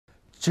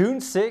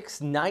June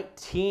 6,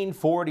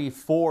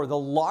 1944, the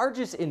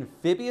largest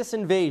amphibious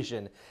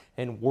invasion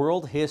in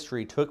world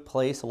history took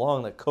place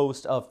along the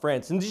coast of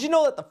France. And did you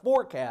know that the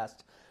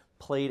forecast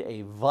played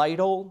a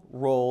vital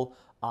role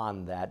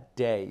on that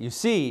day? You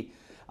see,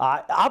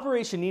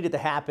 operation needed to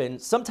happen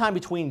sometime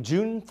between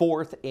June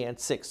 4th and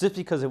 6th, just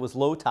because it was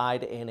low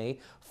tide and a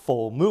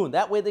full moon.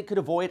 That way they could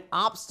avoid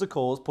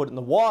obstacles put in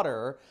the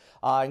water,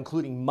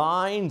 including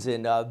mines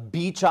and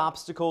beach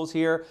obstacles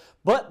here.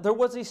 But there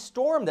was a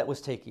storm that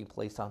was taking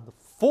place on the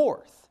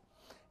 4th.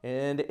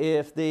 And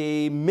if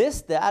they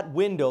missed that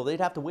window, they'd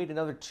have to wait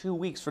another 2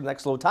 weeks for the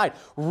next low tide,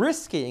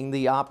 risking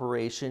the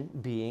operation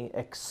being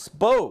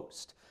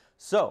exposed.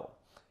 So,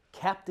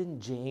 Captain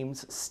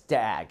James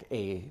Stagg,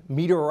 a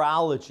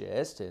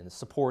meteorologist and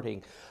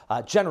supporting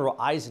General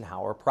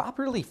Eisenhower,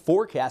 properly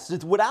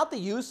forecasted without the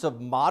use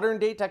of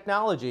modern-day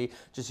technology,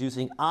 just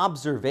using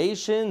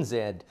observations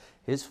and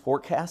his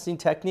forecasting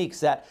techniques,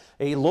 that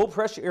a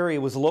low-pressure area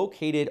was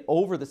located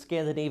over the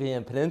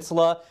Scandinavian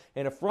peninsula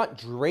and a front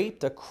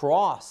draped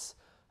across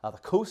the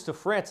coast of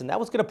France, and that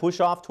was going to push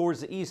off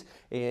towards the east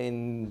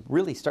and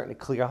really starting to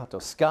clear out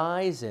those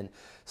skies, and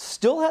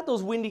still had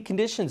those windy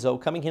conditions though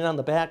coming in on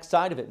the back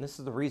side of it. And this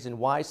is the reason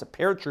why some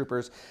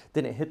paratroopers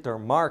didn't hit their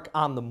mark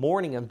on the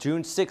morning of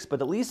June 6th,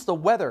 but at least the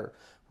weather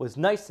was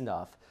nice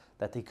enough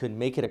that they could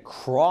make it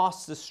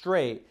across the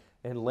strait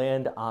and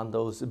land on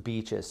those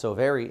beaches. So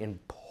very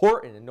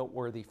important and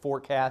noteworthy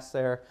forecast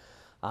there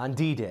on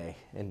D-Day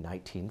in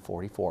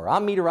 1944.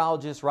 I'm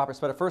meteorologist Robert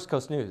Spetta, First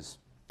Coast News,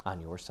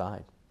 on your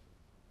side.